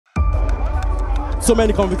so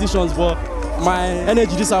many competitions, but my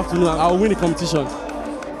energy this afternoon, I'll win the competition.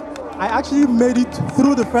 I actually made it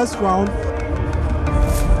through the first round.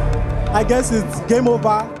 I guess it's game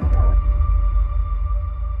over.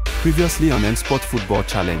 Previously on MSport Football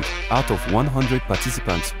Challenge, out of 100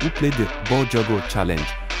 participants who played the Ball Juggle Challenge,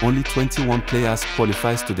 only 21 players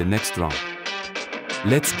qualifies to the next round.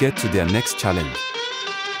 Let's get to their next challenge.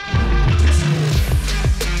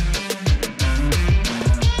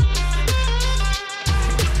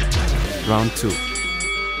 Round 2.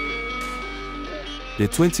 The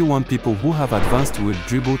 21 people who have advanced will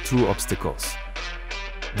dribble through obstacles.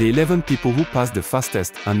 The 11 people who pass the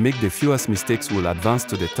fastest and make the fewest mistakes will advance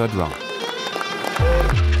to the third round.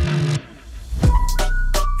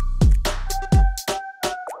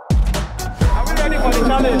 Are we ready for the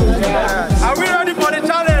challenge? Yeah. Are we ready for the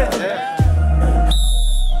challenge? Yeah.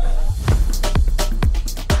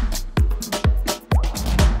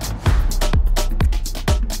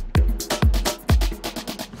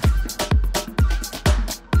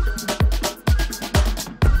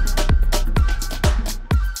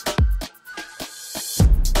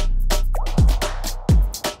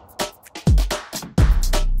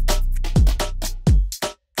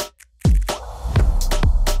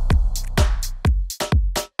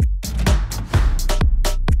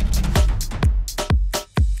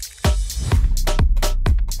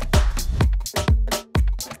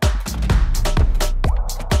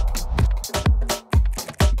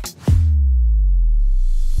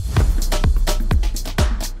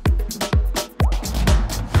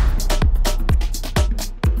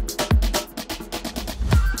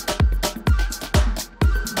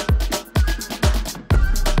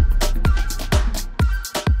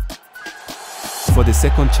 For the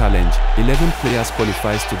second challenge, 11 players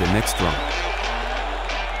qualifies to the next round.